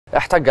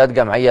احتجت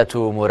جمعية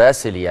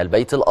مراسلي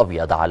البيت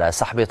الأبيض على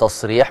سحب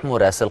تصريح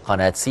مراسل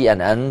قناة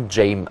CNN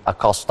جيم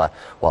أكوستا،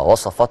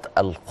 ووصفت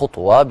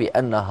الخطوة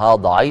بأنها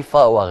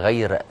ضعيفة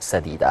وغير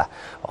سديدة.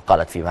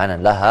 وقالت في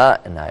بيان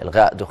لها أن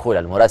إلغاء دخول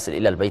المراسل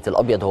إلى البيت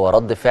الأبيض هو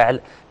رد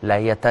فعل لا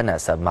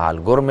يتناسب مع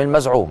الجرم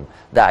المزعوم،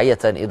 داعية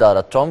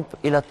إدارة ترامب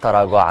إلى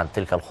التراجع عن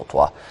تلك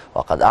الخطوة.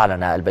 وقد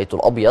أعلن البيت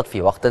الأبيض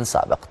في وقت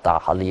سابق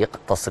تعليق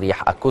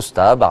تصريح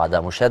أكوستا بعد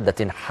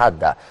مشادة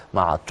حادة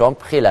مع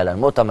ترامب خلال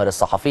المؤتمر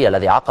الصحفي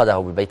الذي عقده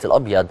بالبيت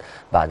الأبيض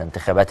بعد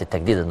انتخابات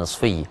التجديد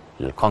النصفي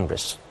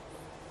للكونغرس.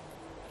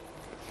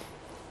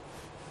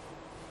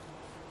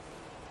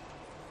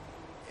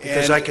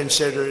 Because I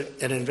consider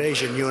it an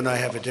invasion. You and I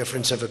have a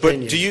difference of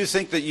opinion. But do you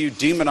think that you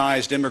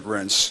demonized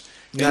immigrants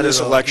in this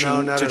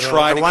election to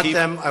try to keep...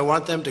 I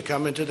want them to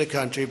come into the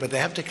country, but they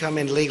have to come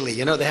in legally.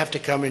 You know, they have to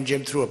come in,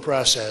 Jim, through a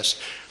process.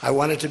 I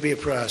want it to be a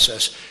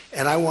process.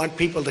 And I want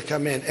people to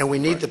come in, and we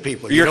need the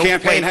people. Your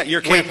campaign...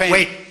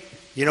 Wait.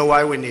 You know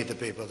why we need the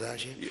people,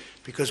 don't you?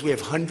 Because we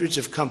have hundreds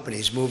of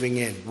companies moving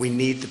in. We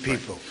need the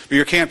people. But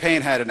your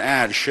campaign had an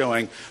ad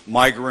showing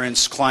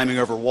migrants climbing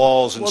over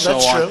walls and so on.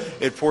 Well,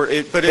 that's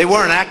true. But they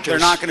weren't actors.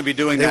 They're not going to be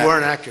doing that. They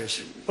weren't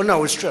actors. Well,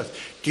 no, it's true.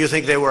 Do you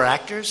think they were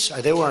actors?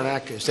 They weren't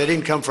actors. They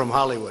didn't come from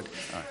Hollywood.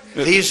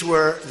 Right.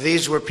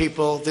 These were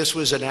people. This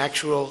was an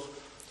actual,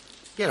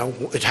 you know,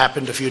 it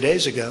happened a few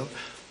days ago.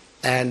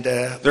 And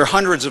they're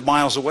hundreds of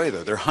miles away,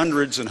 though. They're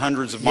hundreds and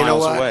hundreds of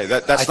miles away.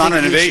 That's not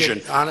an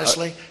invasion.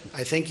 Honestly,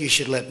 I think you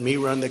should let me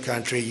run the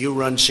country. You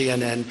run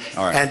CNN.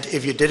 All right. And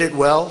if you did it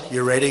well,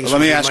 your ratings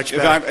would be much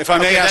better. If I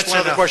may ask one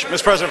other question,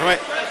 Mr.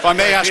 President, if I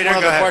may ask one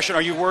other question,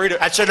 are you worried?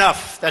 That's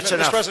enough. That's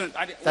enough. Mr. President,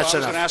 I was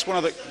going to ask one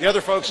of the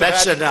other folks.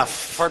 That's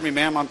enough. Pardon me,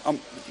 ma'am. Mr.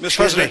 Excuse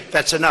President, me.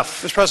 That's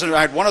enough. Mr. President,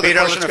 I had one other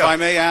question, if I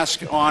may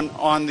ask,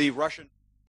 on the Russian.